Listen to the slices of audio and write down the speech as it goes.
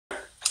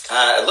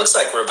It looks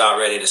like we're about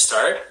ready to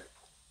start.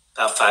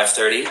 About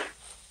 5:30.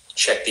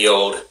 Check the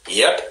old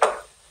yep.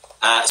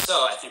 So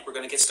I think we're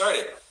going to get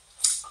started.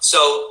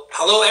 So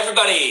hello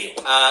everybody,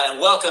 and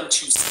welcome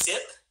to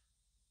SIP.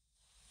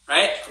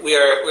 Right? We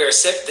are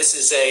SIP. This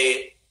is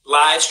a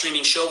live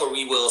streaming show where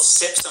we will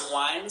sip some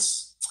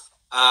wines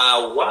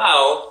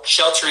while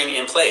sheltering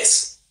in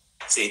place.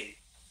 See,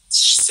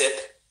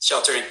 sip,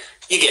 sheltering.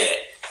 You get it.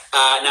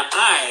 Now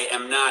I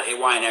am not a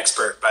wine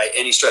expert by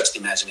any stretch of the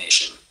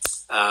imagination.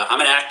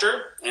 I'm an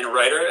actor and a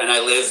writer, and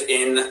I live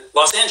in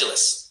Los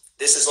Angeles.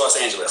 This is Los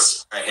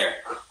Angeles right here.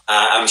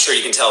 I'm sure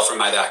you can tell from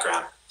my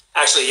background.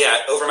 Actually, yeah,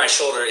 over my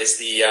shoulder is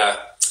the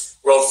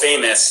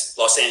world-famous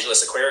Los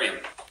Angeles Aquarium.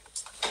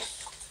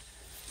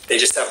 They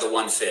just have the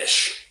one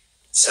fish.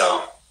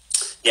 So,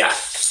 yeah.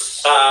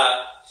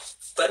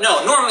 But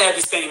no, normally I'd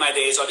be spending my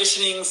days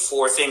auditioning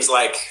for things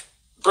like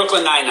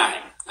Brooklyn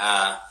Nine-Nine,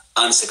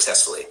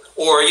 unsuccessfully.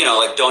 Or,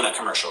 like donut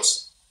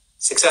commercials,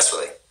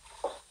 successfully.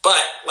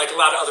 But like a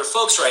lot of other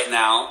folks right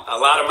now, a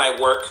lot of my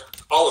work,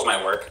 all of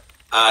my work,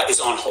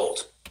 is on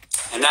hold.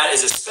 And that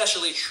is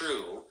especially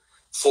true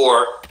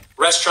for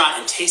restaurant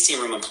and tasting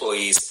room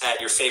employees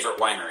at your favorite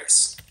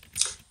wineries.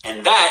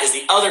 And that is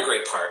the other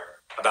great part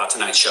about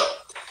tonight's show,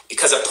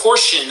 because a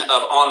portion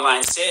of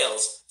online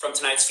sales from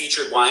tonight's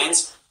featured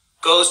wines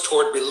goes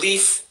toward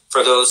relief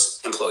for those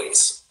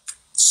employees.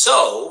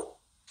 So,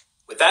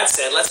 with that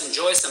said, let's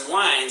enjoy some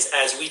wines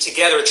as we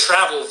together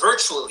travel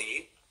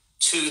virtually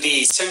to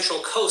the central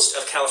coast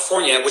of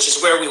California, which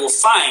is where we will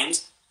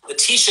find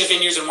Laetitia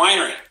Vineyards and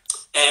Winery.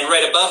 And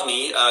right above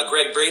me,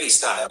 Greg Brady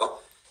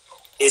style,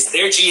 is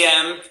their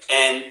GM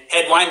and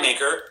head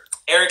winemaker,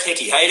 Eric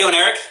Hickey. How you doing,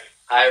 Eric?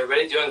 Hi,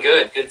 everybody. Doing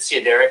good. Good to see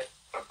you, Derek.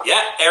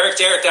 Yeah, Eric,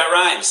 Derek, that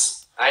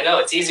rhymes. I know.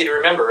 It's easy to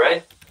remember,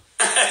 right?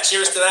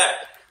 Cheers to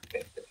that.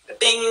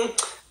 Bing.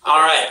 All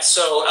right.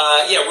 So,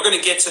 we're going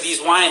to get to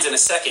these wines in a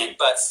second.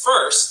 But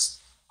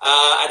first,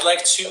 I'd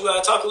like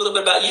to talk a little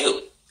bit about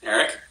you,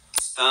 Eric.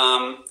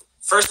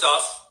 First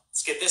off,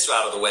 let's get this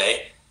out of the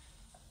way.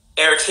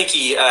 Eric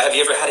Hickey, have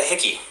you ever had a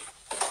hickey?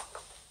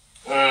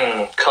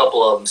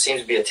 Couple of them seem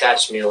to be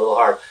attached to me a little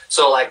hard.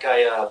 So, like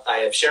I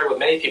have shared with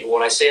many people,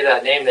 when I say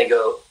that name, they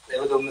go,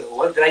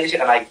 "What did I use?"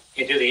 And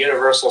you do the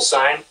universal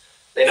sign.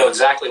 They know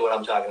exactly what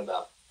I'm talking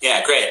about.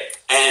 Yeah, great.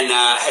 And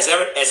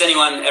has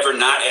anyone ever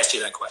not asked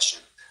you that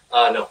question?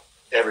 No,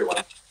 everyone.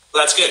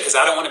 Well, that's good, because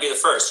I don't want to be the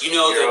first. You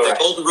know, the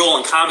golden rule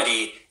in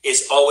comedy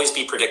is always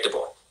be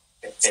predictable.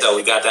 So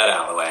we got that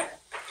out of the way.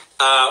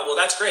 Well,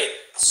 that's great.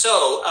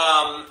 So,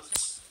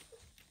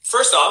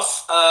 first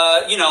off,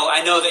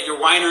 I know that your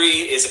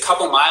winery is a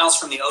couple miles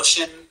from the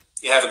ocean.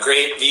 You have a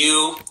great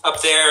view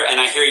up there, and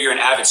I hear you're an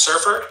avid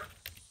surfer.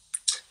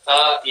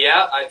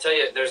 Yeah, I tell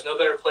you, there's no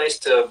better place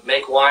to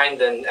make wine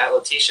than at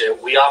Laetitia.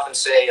 We often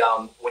say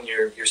when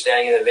you're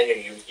standing in the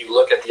vineyard, you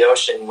look at the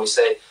ocean, and we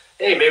say,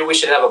 hey, maybe we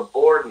should have a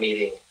board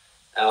meeting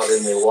out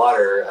in the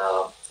water.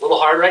 A little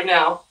hard right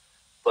now,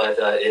 but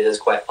it is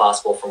quite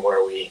possible from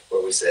where we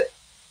sit.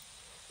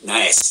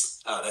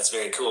 Nice. Oh, that's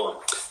very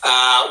cool.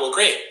 Well,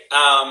 great.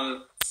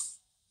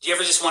 Do you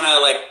ever just want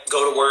to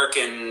go to work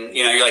and,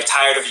 you're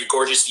tired of your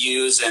gorgeous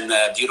views and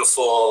the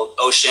beautiful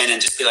ocean and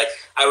just be like,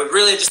 I would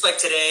really just like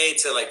today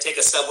to take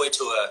a subway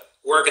to a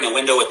work in a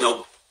window with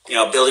no,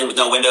 building with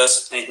no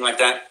windows, anything like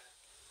that?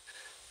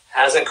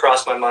 Hasn't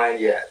crossed my mind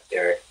yet,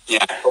 Derek.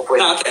 Yeah.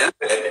 Hopefully.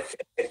 Okay.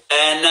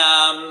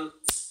 And,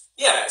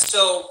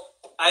 so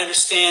I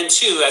understand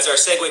too, as our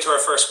segue to our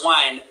first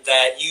wine,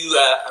 that you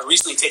have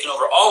recently taken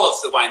over all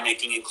of the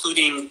winemaking,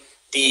 including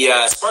the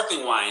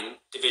sparkling wine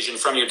division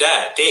from your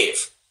dad,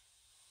 Dave.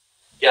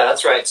 Yeah,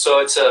 that's right. So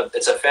it's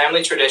a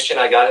family tradition.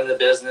 I got into the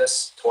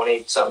business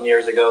 20-something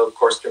years ago, of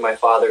course, through my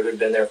father, who'd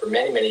been there for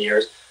many, many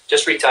years,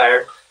 just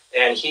retired.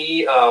 And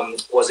he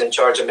was in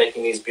charge of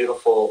making these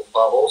beautiful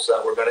bubbles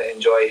that we're going to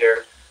enjoy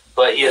here.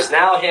 But he has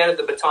now handed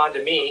the baton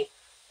to me,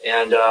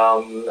 and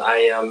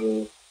I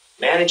am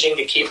managing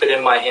to keep it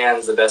in my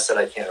hands the best that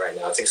I can right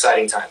now. It's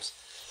exciting times.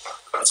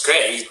 That's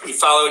great. You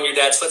follow in your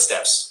dad's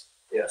footsteps.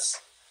 Yes.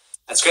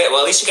 That's great. Well,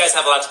 at least you guys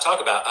have a lot to talk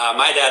about.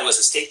 My dad was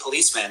a state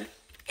policeman,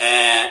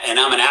 and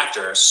I'm an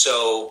actor.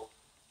 So,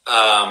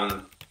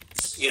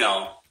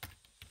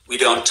 we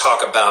don't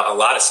talk about a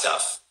lot of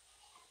stuff.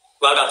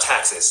 A lot about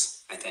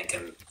taxes, I think,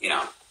 and,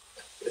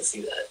 Let's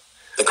see that.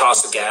 The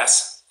cost of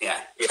gas.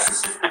 Yeah.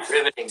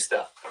 Riveting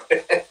stuff.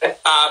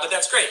 But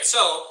that's great.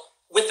 So,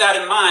 with that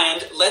in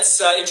mind, let's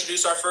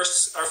introduce our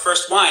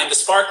first wine, the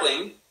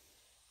sparkling.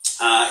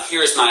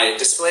 Here's my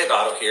display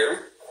bottle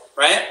here,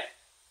 right?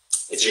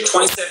 It's your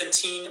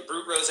 2017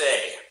 Brut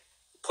Rosé.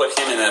 Put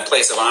him in a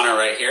place of honor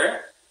right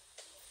here.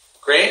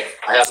 Great.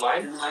 I have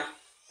mine.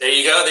 There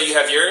you go. There you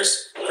have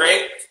yours.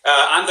 Great.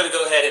 I'm going to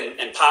go ahead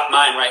and pop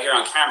mine right here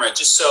on camera,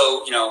 just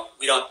so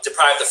we don't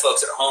deprive the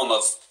folks at home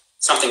of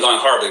something going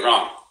horribly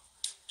wrong.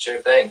 Sure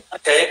thing.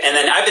 Okay. And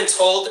then I've been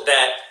told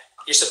that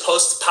you're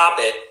supposed to pop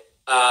it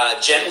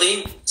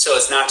gently, so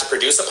as not to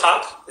produce a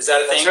pop. Is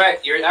that a thing? That's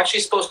right. You're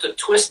actually supposed to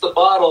twist the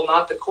bottle,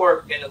 not the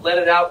cork, and let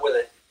it out with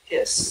a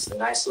hiss. A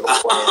nice little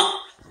quiet.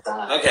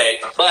 Okay.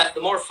 But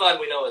the more fun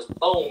we know is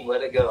boom,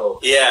 let it go.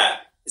 Yeah.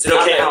 Is it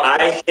okay if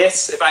I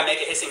hiss? If I make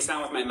a hissing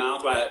sound with my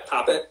mouth while I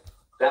pop it?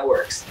 That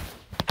works.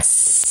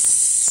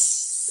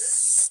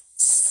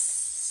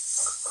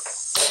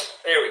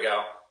 There we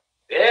go.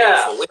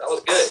 Yeah, that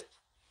was good.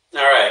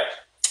 All right.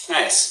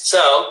 Nice.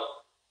 So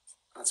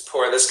let's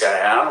pour this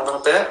guy out a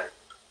little bit.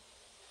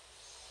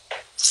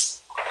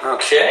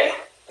 Okay.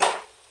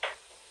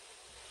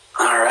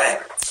 All right.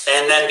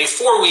 And then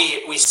before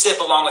we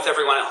sip along with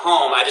everyone at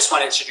home, I just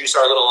want to introduce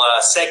our little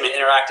segment,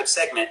 interactive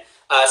segment,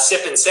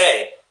 Sip and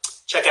Say.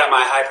 Check out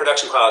my high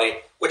production quality,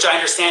 which I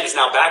understand is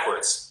now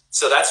backwards.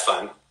 So that's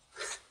fun.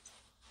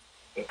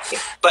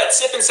 But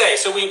Sip and Say.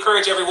 So we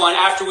encourage everyone,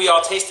 after we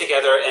all taste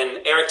together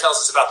and Eric tells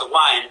us about the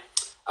wine,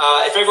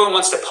 if everyone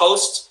wants to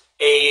post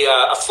a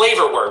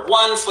flavor word,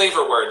 one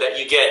flavor word that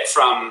you get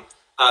from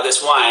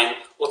this wine,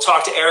 we'll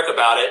talk to Eric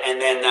about it, and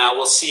then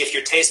we'll see if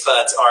your taste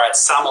buds are at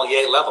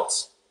sommelier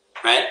levels,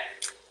 right?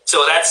 So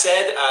with that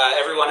said,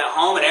 everyone at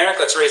home and Eric,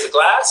 let's raise a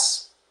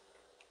glass.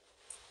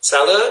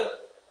 Salud.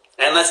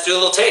 And let's do a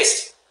little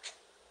taste.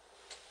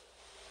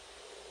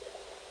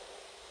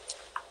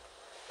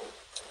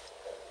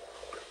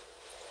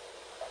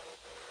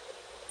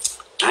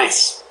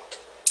 Nice.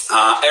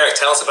 Eric,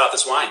 tell us about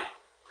this wine.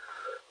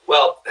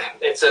 Well,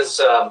 it's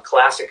as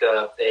classic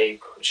a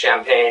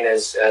champagne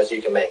as you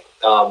can make.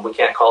 We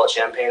can't call it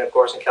champagne, of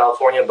course, in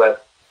California,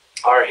 but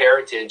our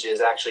heritage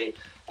is actually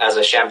as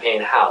a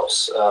champagne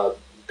house,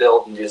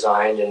 built and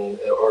designed and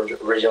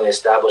originally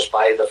established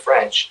by the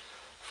French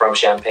from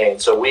Champagne.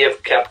 So we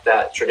have kept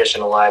that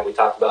tradition alive. We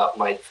talked about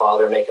my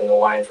father making the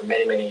wine for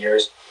many, many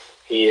years.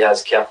 He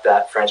has kept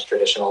that French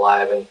tradition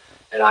alive,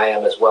 and I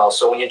am as well.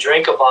 So when you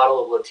drink a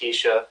bottle of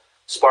Laetitia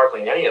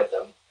sparkling, any of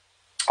them,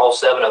 all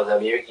 7 of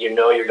them, you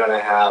know you're going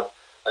to have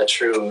a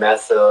true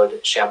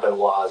method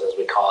champenoise, as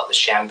we call it, the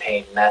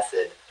champagne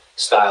method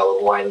style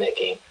of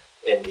winemaking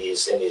in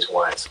these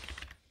wines.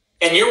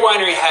 And your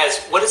winery has,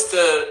 what is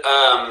the,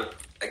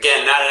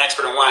 again, not an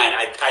expert in wine,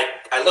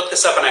 I looked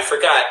this up and I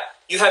forgot,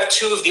 you have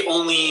 2 of the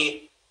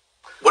only,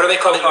 what are they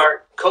called?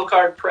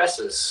 Cocard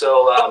presses.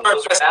 So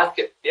those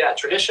are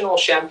traditional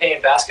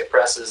champagne basket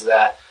presses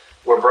that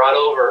were brought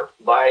over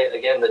by,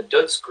 again, the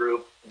Dutz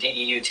group,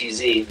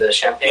 D-E-U-T-Z, the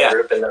champagne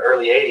group in the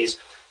early 80s,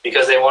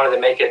 because they wanted to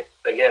make it,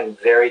 again,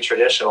 very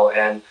traditional.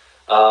 And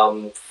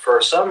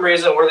for some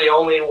reason, we're the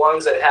only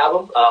ones that have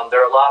them.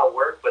 They're a lot of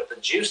work, but the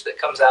juice that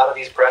comes out of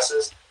these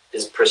presses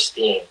is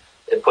pristine.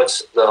 It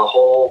puts the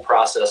whole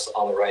process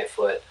on the right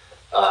foot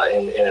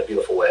in a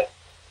beautiful way.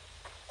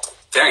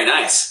 Very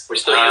nice. We're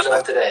still using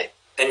them today.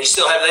 And you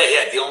still have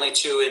that, the only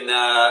 2 in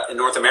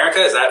North America.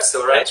 Is that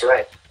still right?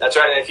 That's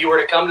right. And if you were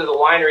to come to the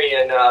winery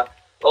and,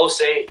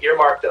 say,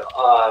 earmark the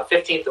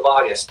 15th of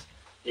August,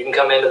 you can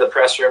come into the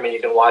press room and you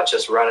can watch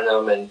us running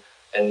them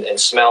and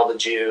smell the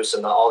juice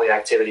and all the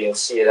activity and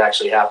see it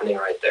actually happening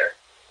right there.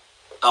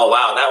 Oh,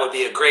 wow. That would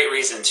be a great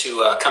reason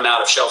to come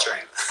out of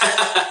sheltering.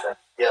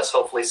 Yes,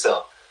 hopefully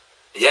so.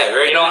 Yeah,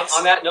 very nice.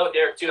 On that note,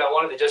 Derek, too, I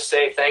wanted to just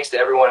say thanks to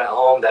everyone at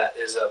home that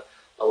is a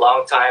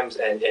long time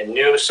and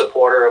new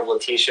supporter of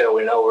Laetitia.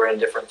 We know we're in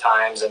different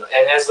times, and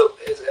as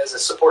a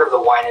supporter of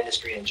the wine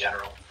industry in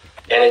general,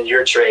 and in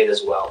your trade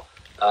as well.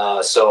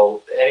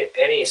 So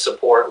any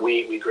support,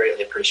 we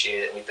greatly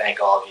appreciate it, and we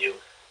thank all of you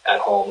at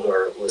home who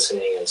are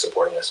listening and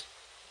supporting us.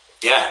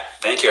 Yeah,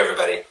 thank you,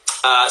 everybody.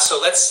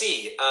 So let's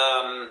see.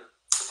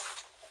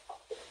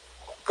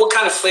 What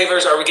kind of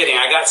flavors are we getting?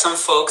 I got some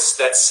folks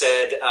that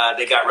said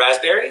they got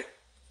raspberry.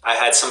 I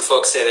had some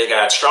folks say they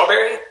got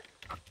strawberry.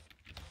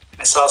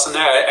 I saw some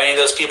there. Any of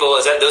those people?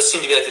 Those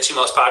seem to be like the 2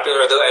 most popular?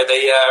 Are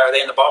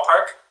they in the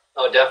ballpark?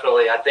 Oh,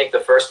 definitely. I think the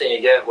first thing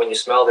you get when you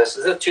smell this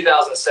is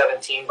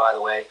 2017, by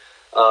the way,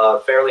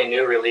 fairly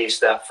new release.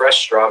 That fresh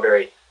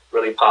strawberry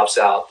really pops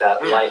out.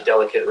 That light,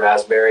 delicate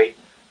raspberry.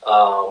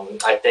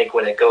 I think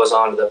when it goes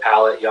onto the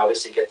palate, you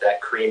obviously get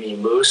that creamy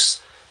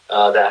mousse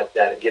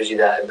that gives you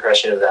that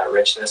impression of that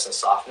richness and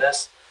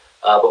softness.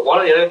 But one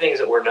of the other things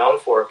that we're known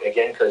for,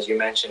 again, because you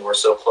mentioned we're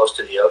so close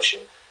to the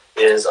ocean,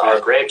 is our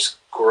grapes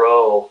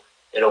grow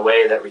in a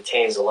way that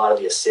retains a lot of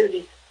the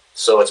acidity.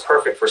 So it's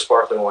perfect for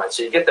sparkling wine.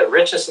 So you get the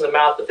richness in the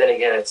mouth, but then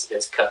again,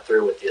 it's cut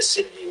through with the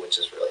acidity, which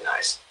is really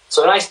nice.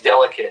 So a nice,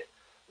 delicate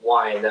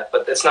wine,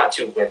 but it's not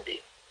too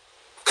wimpy.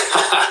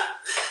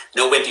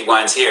 No wimpy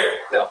wines here.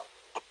 No.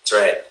 That's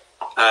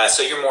right.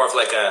 So you're more of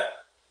like a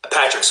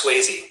Patrick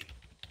Swayze,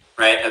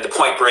 right? And the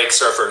Point Break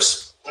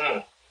surfers.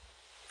 I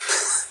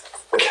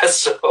guess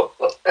so.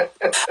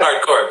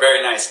 Hardcore.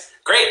 Very nice.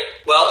 Great.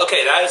 Well,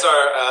 okay, that's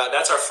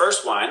our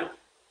first wine.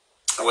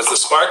 It was the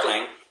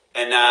sparkling.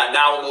 And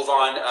now we'll move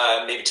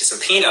on maybe to some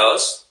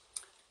Pinots.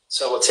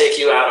 So we'll take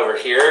you out over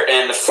here.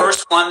 And the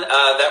first one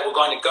that we're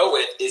going to go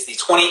with is the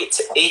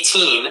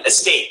 2018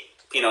 Estate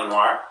Pinot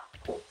Noir.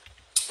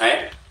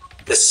 Right?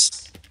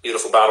 This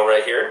beautiful bottle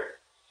right here.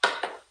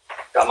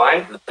 Got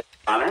mine?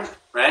 Honor,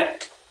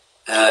 right?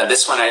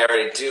 This one I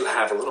already do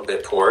have a little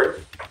bit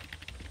poured.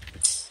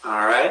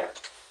 All right.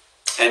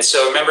 And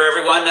so remember,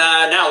 everyone,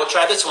 now we'll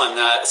try this one,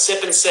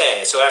 Sip and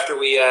Say. So after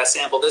we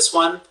sample this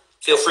one,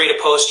 feel free to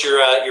post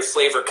your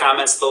flavor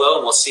comments below,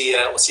 and we'll see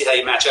how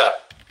you match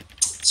up.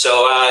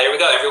 So here we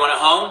go. Everyone at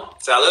home,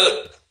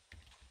 salud.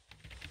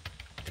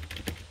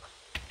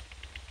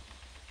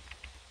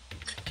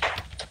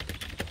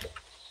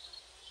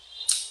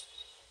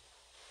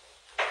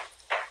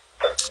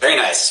 Very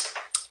nice.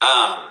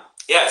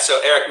 Yeah, so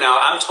Eric, now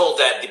I'm told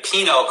that the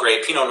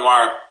Pinot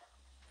Noir,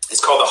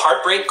 is called the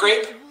heartbreak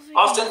grape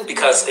often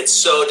because it's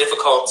so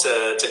difficult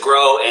to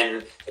grow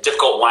and a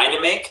difficult wine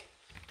to make.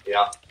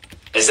 Yeah.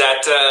 Is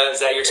that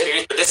your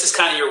experience? But this is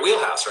kind of your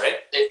wheelhouse, right?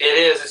 It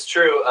is. It's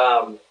true.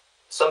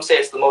 Some say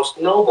it's the most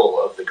noble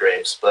of the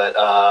grapes, but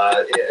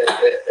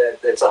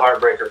it's a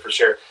heartbreaker for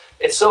sure.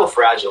 It's so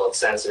fragile. It's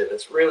sensitive.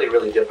 It's really,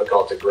 really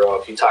difficult to grow.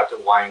 If you talk to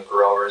wine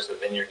growers, the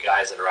vineyard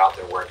guys that are out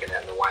there working it,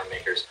 and the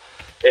winemakers,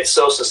 it's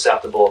so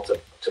susceptible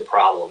to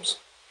problems.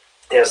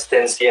 It has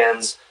thin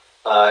skins.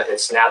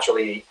 It's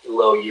naturally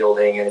low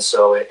yielding, and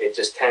so it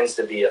just tends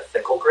to be a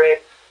fickle grape.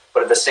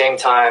 But at the same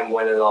time,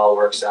 when it all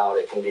works out,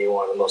 it can be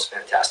one of the most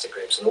fantastic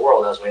grapes in the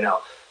world, as we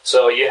know.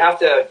 So you kind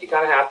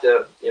of have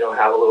to,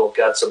 have a little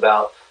guts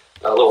about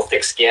a little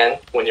thick skin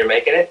when you're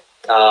making it.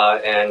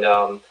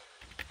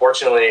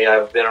 Fortunately,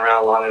 I've been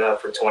around long enough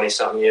for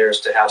 20-something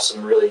years to have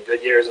some really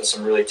good years and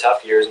some really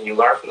tough years, and you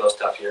learn from those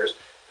tough years.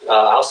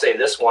 I'll say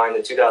this wine,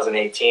 the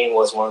 2018,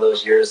 was one of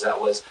those years that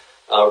was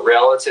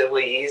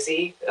relatively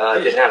easy.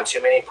 Didn't have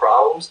too many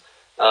problems,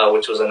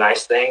 which was a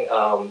nice thing.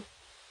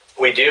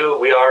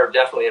 We are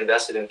definitely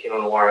invested in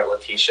Pinot Noir at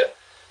Laetitia.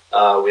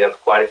 We have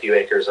quite a few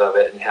acres of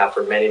it and have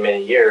for many,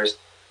 many years.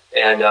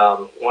 And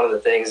one of the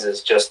things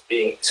is just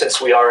since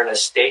we are an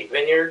estate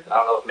vineyard, I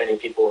don't know if many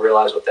people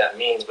realize what that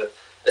means, but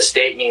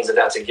estate means that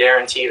that's a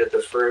guarantee that the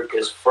fruit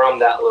is from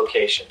that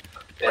location.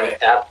 And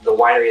the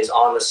winery is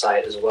on the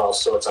site as well.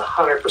 So it's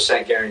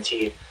 100%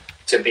 guaranteed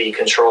to be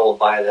controlled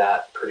by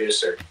that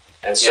producer.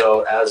 And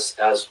so as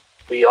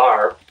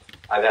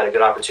I've had a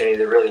good opportunity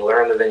to really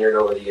learn the vineyard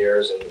over the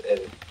years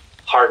and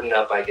harden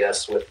up, I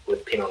guess,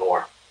 with Pinot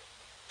Noir.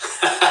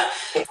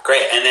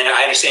 Great. And then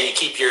I understand you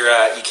keep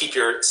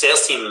your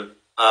sales team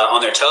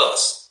on their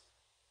toes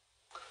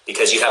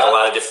because you have a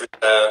lot of different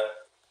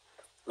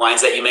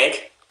wines that you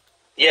make.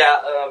 Yeah,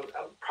 I'm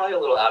probably a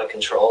little out of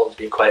control, to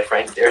be quite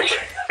frank, Derek.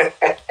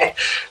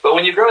 But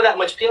when you grow that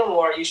much Pinot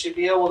Noir, you should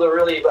be able to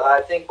really,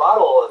 I think,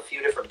 bottle a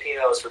few different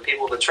Pinots for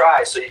people to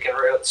try, so we can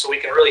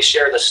really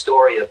share the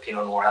story of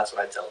Pinot Noir. That's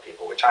what I tell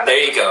people. We're trying to.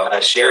 There you go.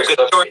 Share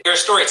you're a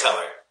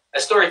storyteller. A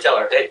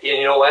storyteller.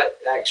 You know what?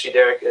 Actually,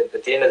 Derek, at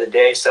the end of the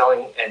day,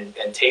 selling and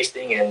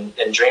tasting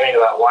and dreaming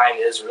about wine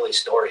is really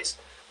stories.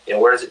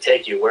 Where does it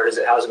take you?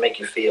 How does it make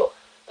you feel?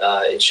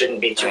 It shouldn't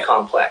be too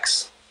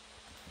complex.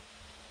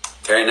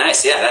 Very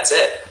nice. Yeah, that's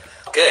it.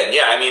 Good.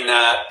 Yeah, I mean,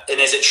 and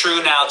is it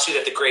true now, too,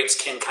 that the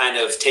grapes can kind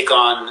of take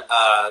on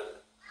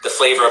the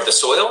flavor of the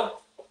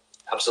soil?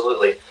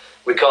 Absolutely.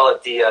 We call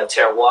it the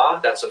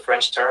terroir. That's a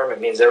French term.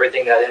 It means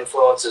everything that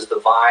influences the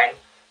vine,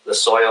 the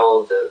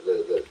soil,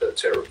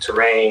 the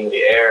terrain,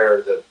 the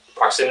air, the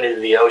proximity to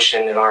the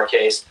ocean, in our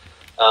case,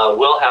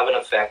 will have an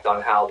effect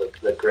on how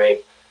the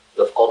grape,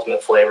 the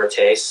ultimate flavor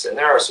tastes. And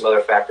there are some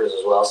other factors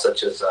as well,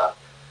 such as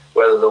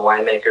whether the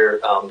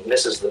winemaker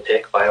misses the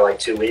pick by like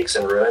 2 weeks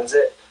and ruins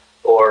it,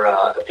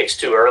 or picks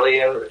too early,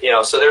 and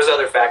so there's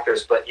other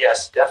factors. But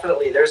yes,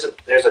 definitely there's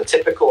a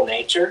typical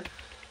nature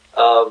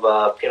of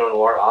Pinot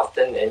Noir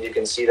often, and you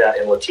can see that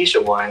in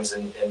Laetitia wines,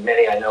 and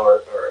many I know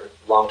are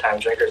longtime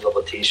drinkers of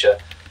Laetitia.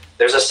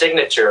 There's a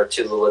signature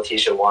to the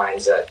Laetitia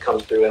wines that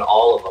comes through in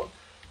all of them,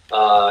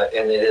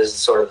 and it is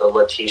sort of the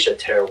Laetitia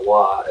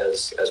terroir,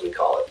 as we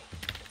call it.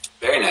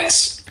 Very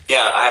nice.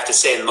 Yeah, I have to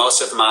say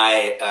most of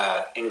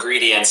my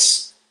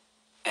ingredients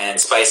and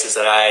spices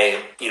that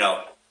I,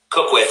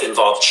 cook with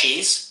involve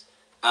cheese.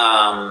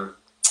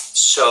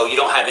 So you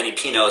don't have any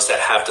Pinots that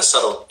have the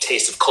subtle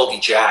taste of Colby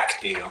Jack,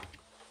 do you?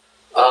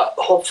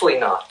 Hopefully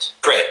not.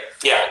 Great.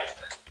 Yeah.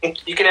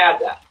 You can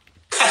add that.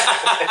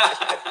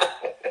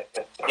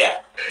 Yeah,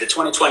 the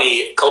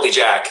 2020 Colby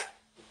Jack.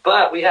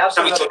 But we have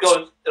something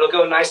it'll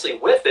go nicely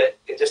with it.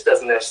 It just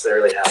doesn't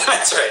necessarily have.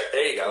 That's right.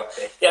 There you go.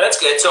 Yeah, that's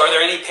good. So, are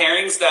there any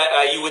pairings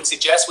that you would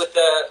suggest with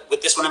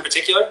this one in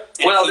particular?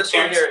 Well, this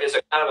one here is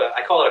a kind of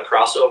I call it a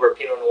crossover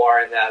Pinot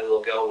Noir, in that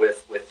it'll go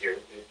with your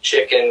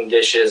chicken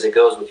dishes. It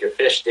goes with your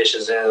fish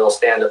dishes, and it'll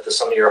stand up to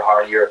some of your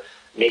heartier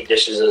meat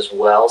dishes as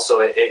well.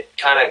 So it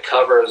kind of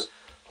covers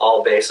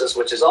all bases,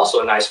 which is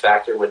also a nice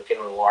factor with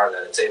Pinot Noir,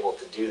 that it's able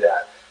to do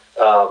that.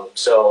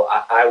 So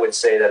I would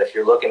say that if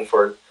you're looking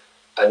for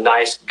a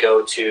nice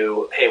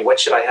go-to, hey, what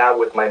should I have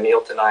with my meal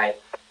tonight?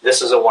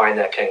 This is a wine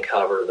that can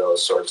cover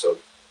those sorts of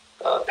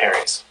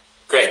pairings.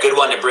 Great. Good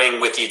one to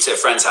bring with you to a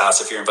friend's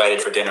house if you're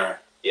invited for dinner.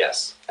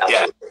 Yes,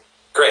 absolutely. Yeah.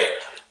 Great.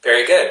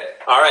 Very good.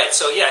 All right.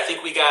 So, I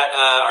think we got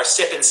our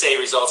sip and say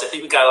results. I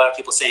think we got a lot of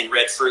people saying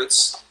red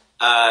fruits.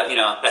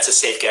 That's a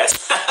safe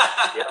guess.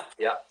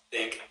 Yeah.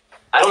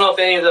 I don't know if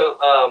any of the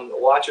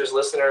watchers,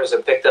 listeners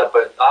have picked up,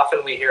 but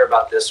often we hear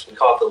about this. We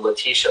call it the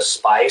Laetitia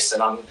spice,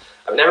 and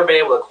I've never been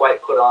able to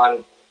quite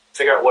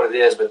figure out what it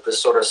is, but this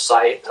sort of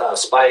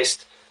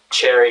spiced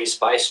cherry,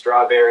 spiced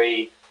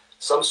strawberry,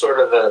 some sort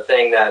of a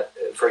thing that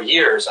for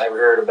years I've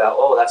heard about,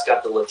 oh, that's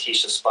got the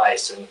Laetitia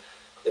spice. And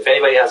if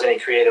anybody has any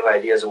creative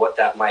ideas of what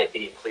that might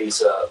be,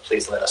 please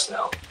let us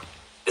know.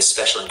 This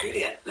special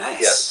ingredient.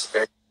 Nice. Yes.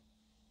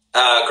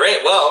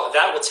 Great. Well,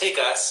 that will take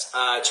us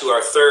to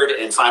our third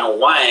and final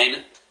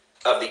wine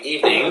of the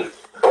evening.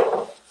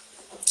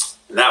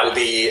 And that will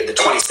be the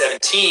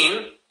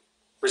 2017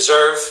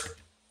 Reserve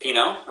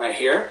Pinot right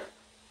here,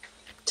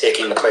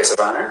 taking the place of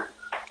honor.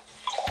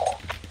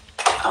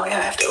 Oh, yeah,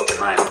 I have to open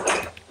mine.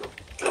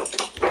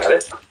 Got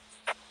it?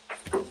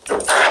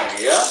 There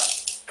you go.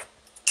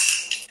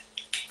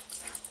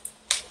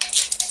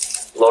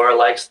 Laura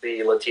likes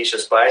the Laetitia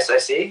spice, I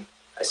see.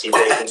 I see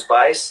bacon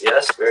spice.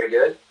 Yes, very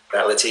good.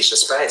 That Laetitia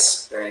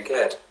spice. Very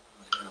good.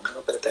 A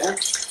little bit there.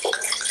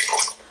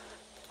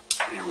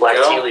 Black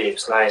tea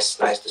leaves. Nice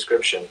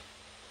description.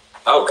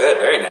 Oh, good.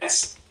 Very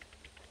nice.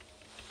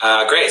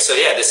 Great. So,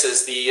 yeah, this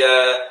is the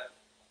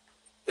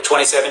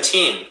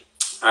 2017.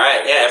 All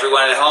right. Yeah,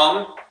 everyone at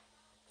home,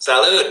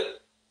 salud.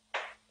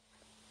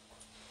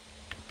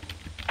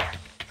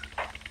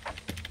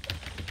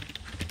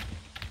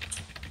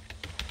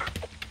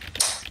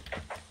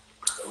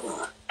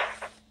 Ooh.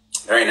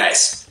 Very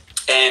nice.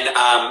 And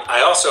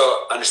I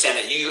also understand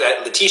that you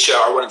at Laetitia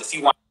are one of the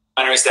few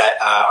wineries that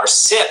are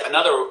SIP,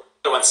 another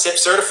one, SIP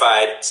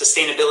certified,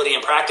 sustainability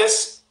in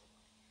practice.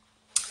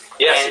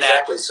 Yes, and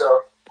exactly.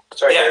 So,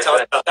 sorry. Yeah, tell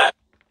us about that.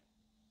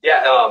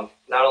 Yeah,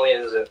 not only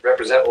does it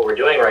represent what we're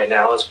doing right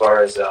now as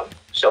far as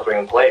sheltering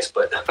in place,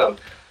 but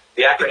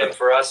the acronym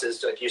for us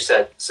is, like you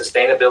said,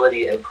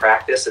 sustainability in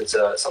practice. It's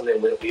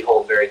something that we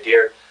hold very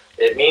dear.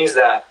 It means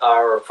that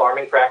our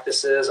farming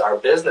practices, our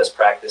business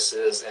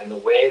practices, and the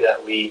way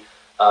that we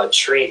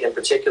treat, in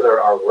particular,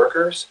 our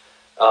workers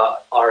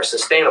are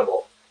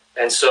sustainable.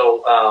 And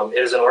so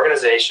it is an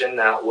organization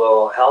that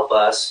will help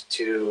us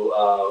to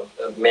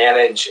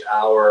manage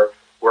our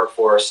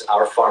workforce,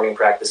 our farming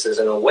practices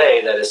in a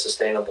way that is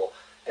sustainable.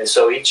 And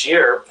so each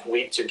year,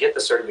 to get the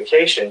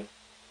certification,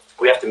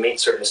 we have to meet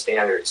certain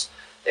standards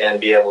and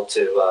be able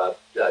to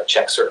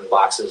check certain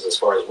boxes as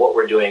far as what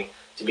we're doing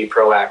to be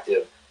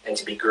proactive and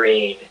to be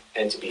green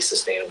and to be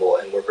sustainable.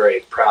 And we're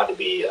very proud to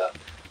be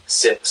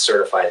SIP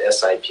certified,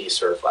 SIP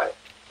certified.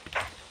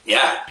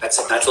 Yeah, that's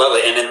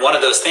lovely. And then one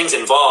of those things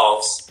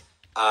involves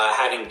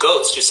having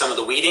goats do some of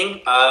the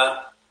weeding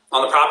on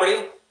the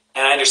property.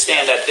 And I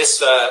understand that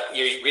this,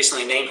 you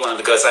recently named one of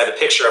the goats. I have a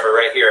picture of her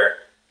right here.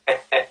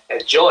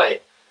 Joy.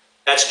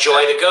 That's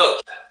Joy the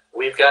goat.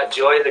 We've got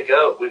Joy the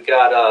goat. We've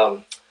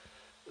got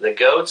the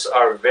goats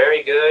are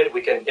very good.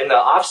 We can, in the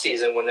off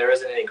season when there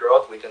isn't any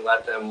growth, we can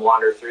let them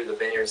wander through the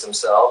vineyards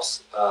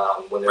themselves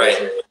when there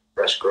isn't any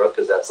fresh growth,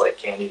 because that's like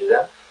candy to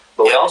them.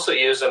 But we also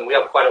use them. We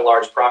have quite a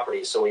large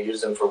property, so we use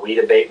them for weed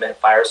abatement,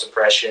 fire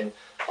suppression,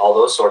 all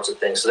those sorts of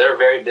things. So they're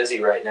very busy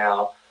right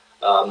now,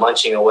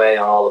 munching away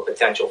on all the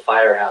potential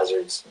fire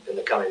hazards in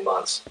the coming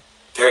months.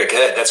 Very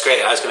good. That's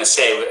great. I was going to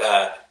say,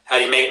 how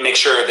do you make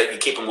sure that you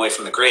keep them away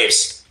from the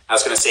grapes? I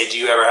was going to say, do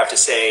you ever have to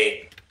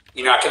say,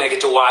 you're not going to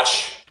get to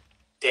watch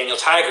Daniel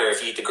Tiger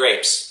if you eat the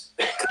grapes?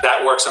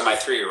 That works on my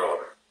 3-year-old.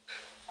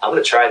 I'm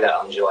going to try that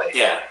on Joy.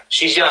 Yeah.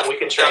 She's young. We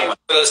can train for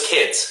those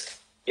kids.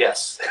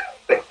 Yes.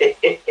 That's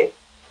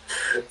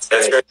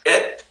very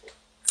good.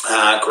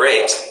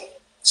 Great.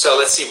 So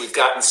let's see. We've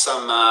gotten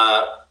some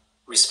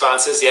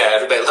responses. Yeah,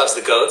 everybody loves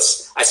the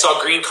goats. I saw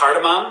green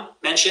cardamom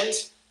mentioned.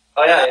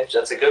 Oh, yeah.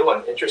 That's a good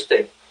one.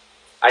 Interesting.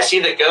 I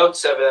see the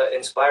goats have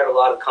inspired a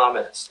lot of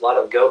comments. A lot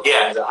of goat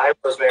fans. A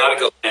lot of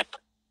goat fans.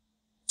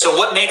 So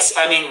what makes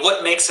a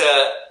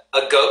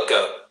goat?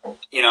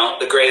 You know,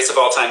 the greatest of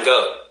all time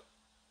goat.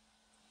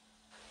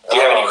 Do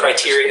you have any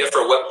criteria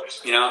for what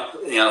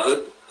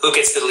who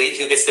gets to lead,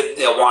 who gets to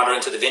wander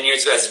into the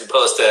vineyards as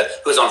opposed to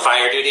who's on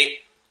fire duty?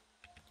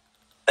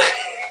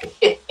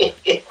 I'm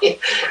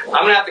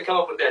gonna have to come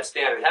up with that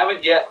standard.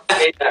 Haven't yet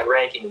made that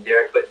ranking,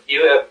 Derek, but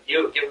you have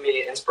given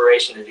me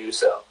inspiration to do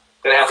so.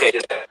 I'm gonna have to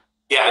do that.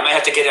 Yeah, I might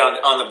have to get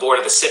on the board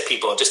of the SIP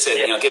people just to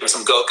give them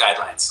some goat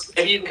guidelines.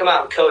 Maybe you can come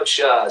out and coach,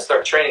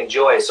 start training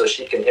Joy so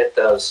she can hit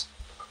those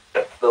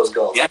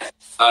goals. Yeah.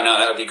 Oh no,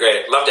 that would be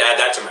great. Love to add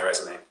that to my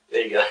resume.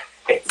 There you go.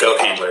 Goat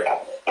handler.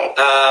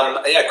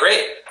 Yeah,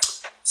 great.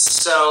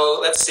 So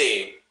let's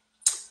see.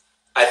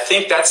 I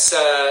think that's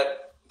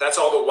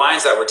all the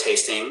wines that we're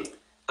tasting.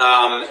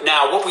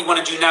 Now, what we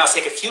want to do now is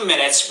take a few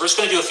minutes. We're just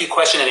going to do a few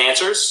question and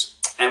answers,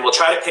 and we'll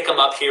try to pick them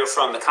up here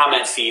from the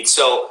comment feed.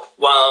 So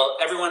while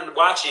everyone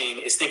watching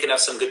is thinking of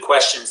some good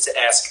questions to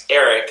ask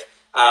Eric,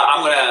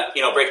 I'm going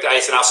to break the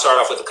ice, and I'll start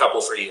off with a couple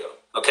for you.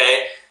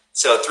 Okay?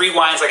 So 3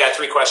 wines. I got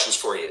 3 questions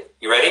for you.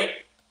 You ready?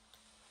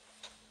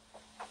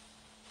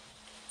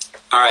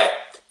 All right.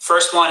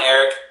 First one,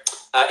 Eric.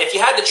 If you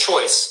had the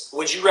choice,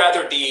 would you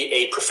rather be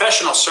a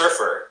professional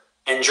surfer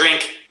and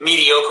drink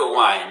mediocre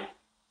wine,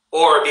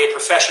 or be a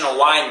professional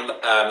wine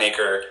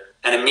maker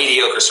and a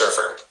mediocre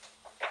surfer?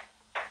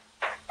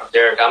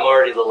 Derek, I'm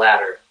already the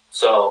latter,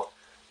 so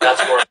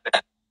that's where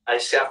I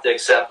just have to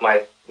accept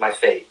my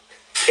fate.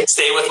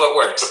 Stay with what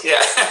works.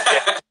 Yeah.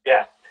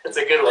 Yeah, it's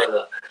a good one,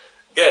 though.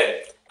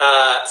 Good.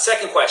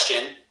 Second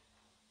question.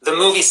 The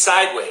movie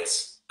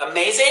Sideways,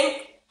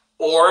 Amazing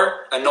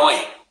or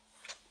annoying?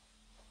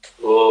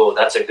 Oh,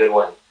 that's a good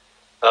one.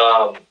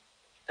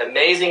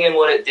 Amazing in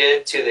what it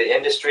did to the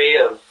industry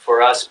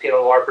for us Pinot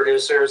Noir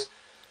producers,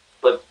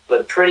 but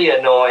pretty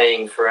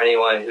annoying for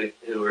anyone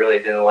who really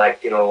didn't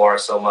like Pinot Noir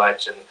so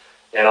much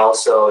and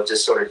also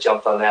just sort of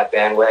jumped on that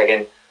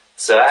bandwagon.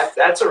 So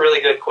that's a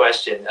really good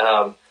question.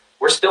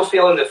 We're still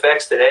feeling the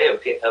effects today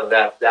of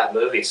that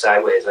movie,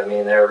 Sideways. I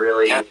mean, they're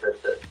really,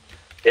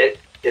 it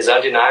is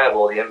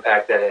undeniable the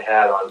impact that it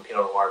had on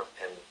Pinot Noir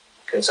and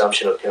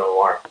consumption of Pinot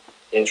Noir,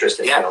 interest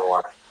in Pinot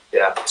Noir.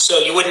 Yeah. So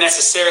you wouldn't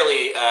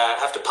necessarily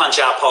have to punch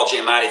out Paul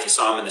Giamatti if you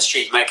saw him in the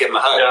street. You might give him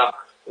a hug.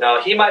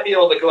 No, he might be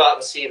able to go out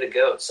and see the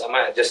goats. I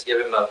might just give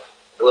him a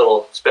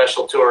little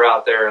special tour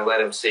out there and let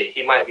him see.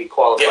 He might be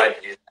qualified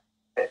to do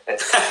that.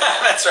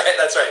 That's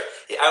right.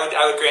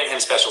 I would grant him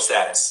special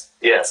status.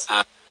 Yes.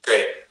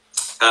 Great.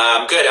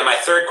 Good. And my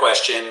third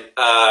question,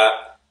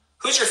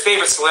 who's your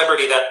favorite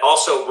celebrity that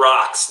also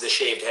rocks the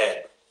shaved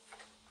head?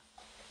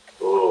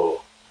 Ooh.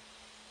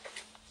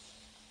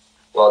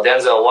 Well,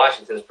 Denzel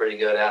Washington's pretty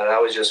good at it. I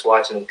was just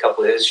watching a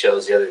couple of his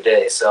shows the other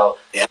day. So,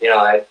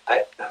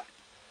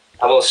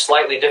 I'm a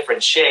slightly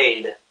different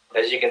shade,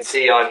 as you can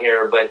see on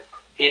here, but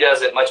he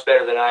does it much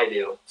better than I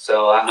do.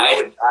 So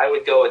I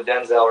would go with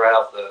Denzel right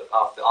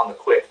on the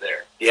quick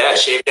there. Yeah,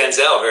 shaved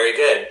Denzel, very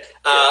good.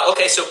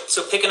 Okay, so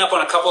picking up on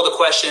a couple of the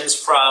questions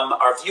from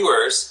our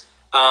viewers,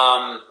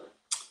 what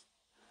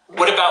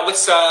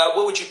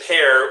would you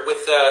pair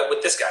with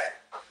this guy?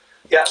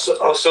 Yeah, so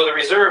the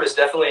Reserve is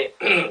definitely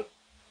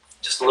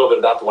just a little bit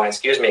about the wine.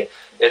 Excuse me.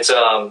 It's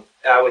I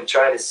would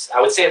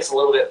say it's a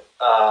little bit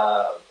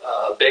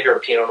bigger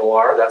Pinot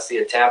Noir. That's the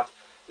attempt.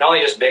 Not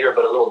only just bigger,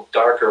 but a little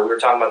darker. We were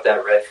talking about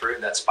that red fruit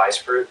and that spice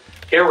fruit.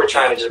 Here we're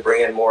trying to just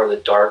bring in more of the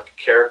dark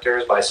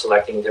characters by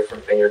selecting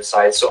different vineyard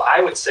sites. So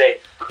I would say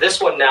this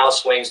one now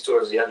swings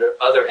towards the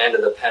other end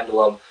of the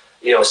pendulum.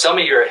 You know, some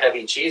of your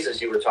heavy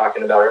cheeses you were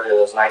talking about earlier,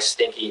 those nice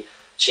stinky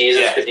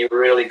cheeses could be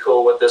really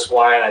cool with this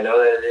wine. I know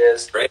that it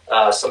is. Right.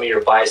 Some of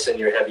your bison,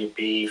 your heavy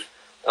beef,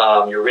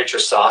 your richer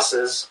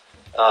sauces.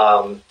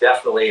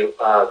 Definitely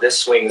this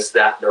swings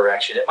that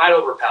direction. It might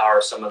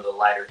overpower some of the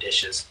lighter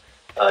dishes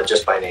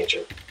just by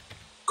nature.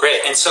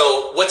 Great. And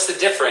so what's the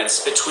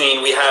difference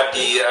between, we have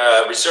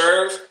the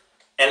Reserve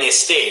and the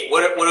Estate?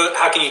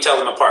 How can you tell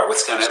them apart?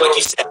 What's kind of, like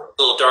you said,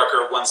 a little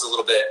darker, one's a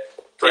little bit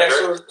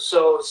brighter? Yeah,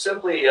 so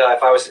simply,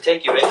 if I was to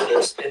take you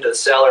into the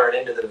cellar and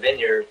into the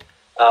vineyard,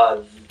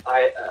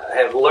 I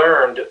have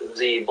learned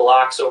the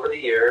blocks over the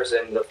years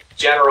and the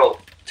general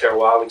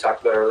terroir we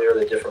talked about earlier,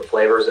 the different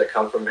flavors that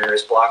come from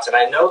various blocks. And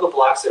I know the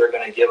blocks that are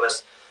going to give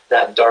us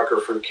that darker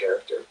fruit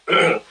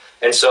character.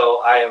 And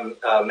so I am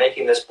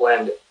making this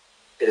blend.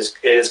 It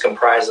is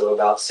comprised of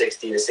about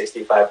 60 to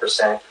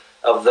 65%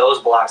 of those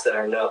blocks that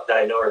I know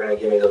are going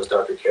to give me those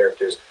darker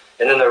characters.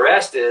 And then the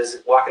rest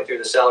is walking through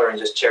the cellar and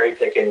just cherry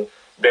picking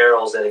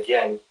barrels that,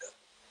 again,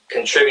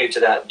 contribute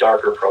to that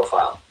darker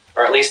profile,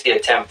 or at least the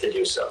attempt to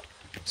do so.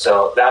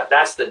 So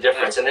that's the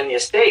difference. And then the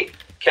Estate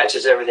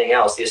catches everything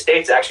else. The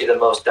Estate's actually the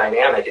most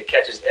dynamic. It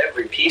catches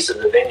every piece of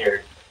the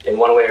vineyard in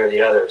one way or the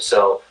other.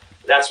 So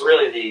that's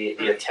really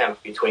the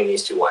attempt between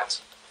these two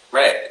wines.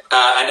 Right.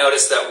 I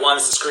noticed that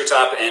one's the screw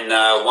top and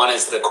one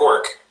is the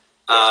cork.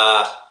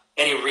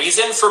 Any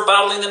reason for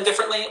bottling them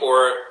differently,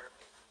 or?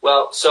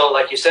 Well, so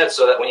like you said,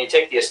 so that when you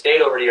take the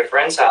Estate over to your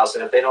friend's house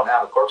and if they don't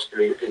have a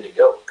corkscrew, you're good to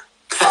go.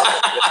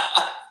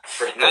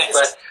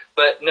 Nice.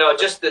 But no,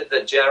 just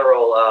the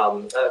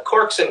general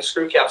corks and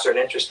screw caps are an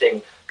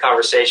interesting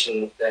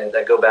conversation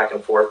that go back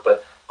and forth.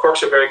 But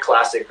corks are very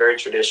classic, very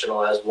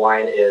traditional, as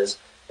wine is.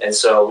 And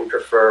so we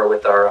prefer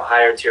with our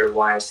higher tiered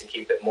wines to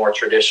keep it more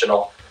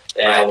traditional,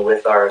 and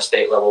with our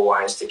Estate level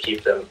wines to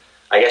keep them,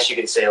 I guess you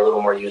could say, a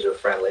little more user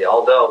friendly.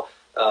 Although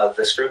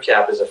the screw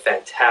cap is a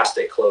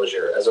fantastic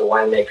closure. As a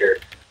winemaker,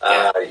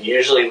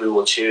 usually we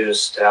will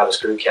choose to have a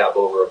screw cap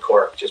over a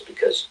cork just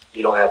because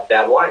you don't have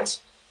bad wines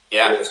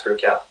with a screw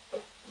cap.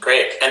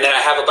 Great. And then I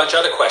have a bunch of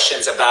other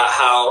questions about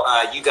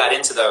how you got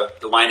into the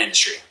wine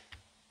industry.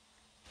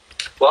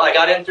 Well, I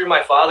got in through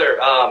my father.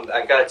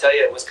 I got to tell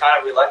you, it was kind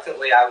of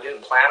reluctantly. I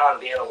didn't plan on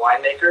being a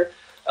winemaker.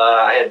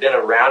 I had been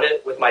around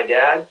it with my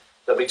dad,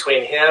 but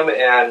between him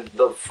and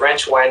the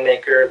French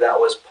winemaker that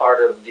was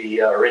part of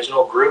the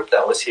original group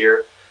that was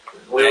here,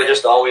 we were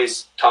just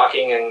always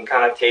talking and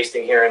kind of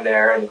tasting here and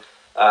there. And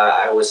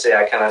I would say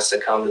I kind of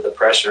succumbed to the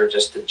pressure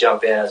just to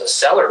jump in as a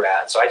cellar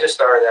rat. So I just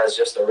started as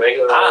just a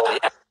regular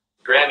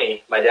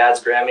Grammy, my dad's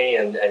Grammy,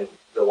 and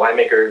the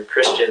winemaker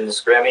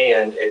Christian's Grammy,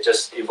 and it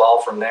just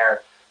evolved from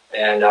there.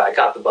 And I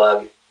got the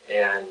bug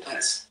and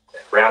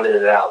rounded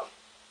it out.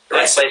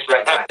 Right place,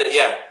 right time.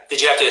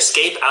 Did you have to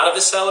escape out of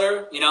the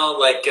cellar?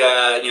 Like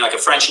a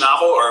French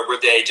novel, or were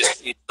they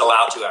just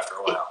allowed to after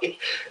a while?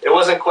 It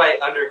wasn't quite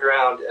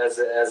underground as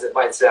it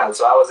might sound.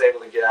 So I was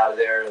able to get out of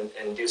there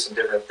and do some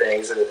different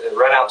things, and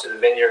run out to the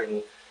vineyard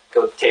and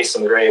go taste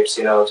some grapes,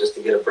 just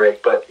to get a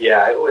break. But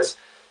yeah,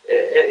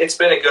 it's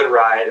been a good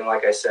ride, and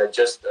like I said,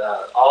 just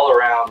all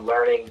around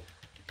learning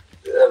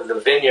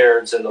the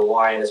vineyards and the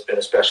wine has been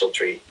a special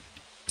treat.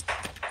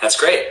 That's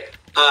great.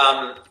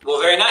 Well,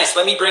 very nice.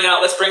 Let's bring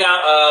out,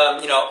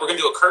 we're going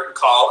to do a curtain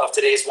call of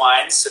today's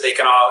wines so they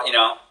can all,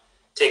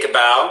 take a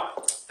bow.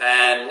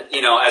 And,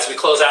 as we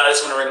close out, I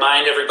just want to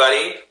remind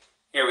everybody,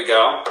 here we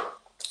go.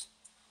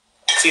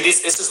 See,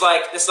 this is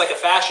like a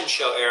fashion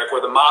show, Eric,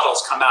 where the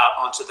models come out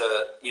onto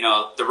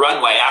the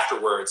runway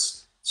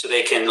afterwards so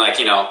they can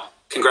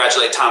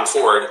congratulate Tom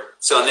Ford.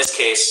 So in this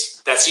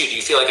case, that's you. Do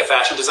you feel like a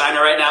fashion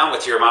designer right now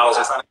with your models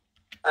in front of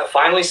you?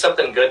 Finally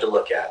something good to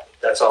look at.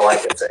 That's all I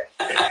can say.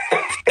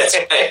 That's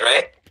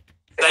right?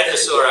 Sight for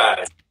sore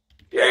eyes.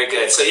 Very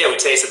good. So yeah, we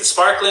tasted the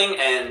sparkling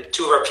and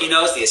two of our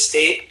Pinots, the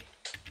Estate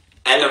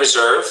and the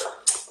Reserve.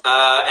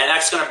 And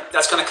that's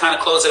gonna kind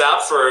of close it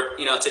out for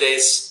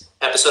today's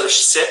episode of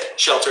SIP,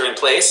 Shelter in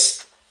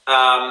Place.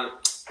 I'd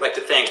like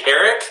to thank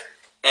Eric,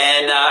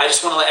 and I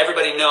just want to let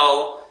everybody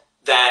know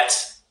that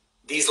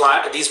these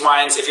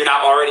wines, if you're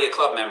not already a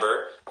club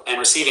member and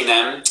receiving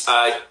them,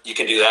 you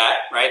can do that,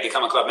 right?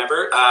 Become a club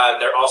member.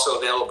 They're also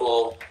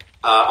available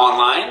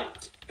online.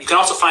 You can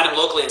also find them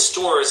locally in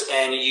stores,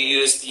 and you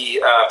use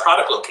the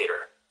product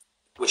locator,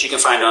 which you can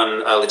find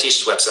on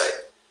Laetitia's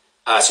website.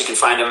 So you can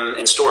find them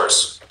in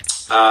stores.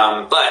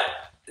 But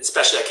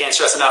especially, I can't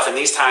stress enough, in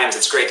these times,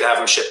 it's great to have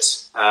them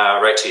shipped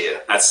right to you.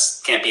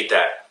 Can't beat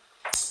that.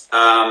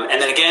 And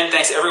then again,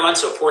 thanks to everyone.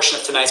 So a portion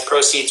of tonight's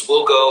proceeds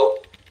will go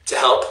to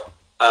help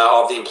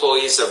all of the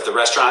employees of the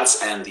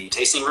restaurants and the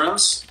tasting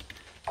rooms.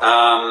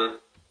 And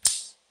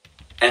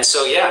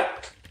so, yeah,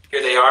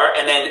 here they are.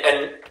 And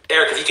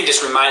Eric, if you can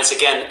just remind us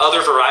again,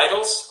 other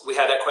varietals, we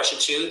had that question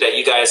too, that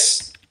you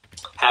guys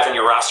have in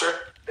your roster.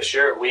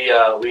 Sure.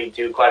 We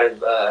do quite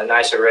a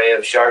nice array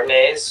of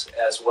Chardonnays,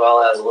 as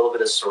well as a little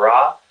bit of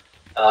Syrah.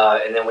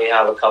 And then we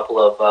have a couple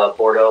of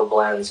Bordeaux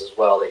blends as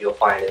well that you'll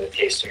find in the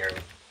tasting room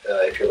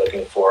if you're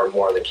looking for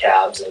more of the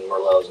Cabs and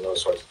Merlots and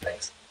those sorts of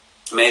things.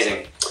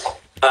 Amazing.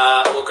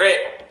 Well, great.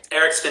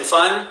 Eric, it's been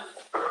fun.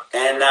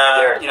 And,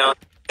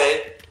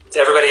 to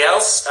everybody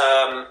else,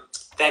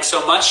 thanks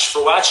so much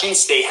for watching.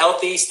 Stay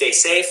healthy, stay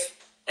safe.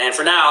 And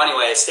for now,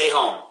 anyway, stay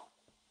home.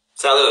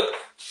 Salud.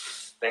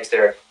 Thanks,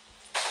 Derek.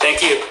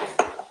 Thank you.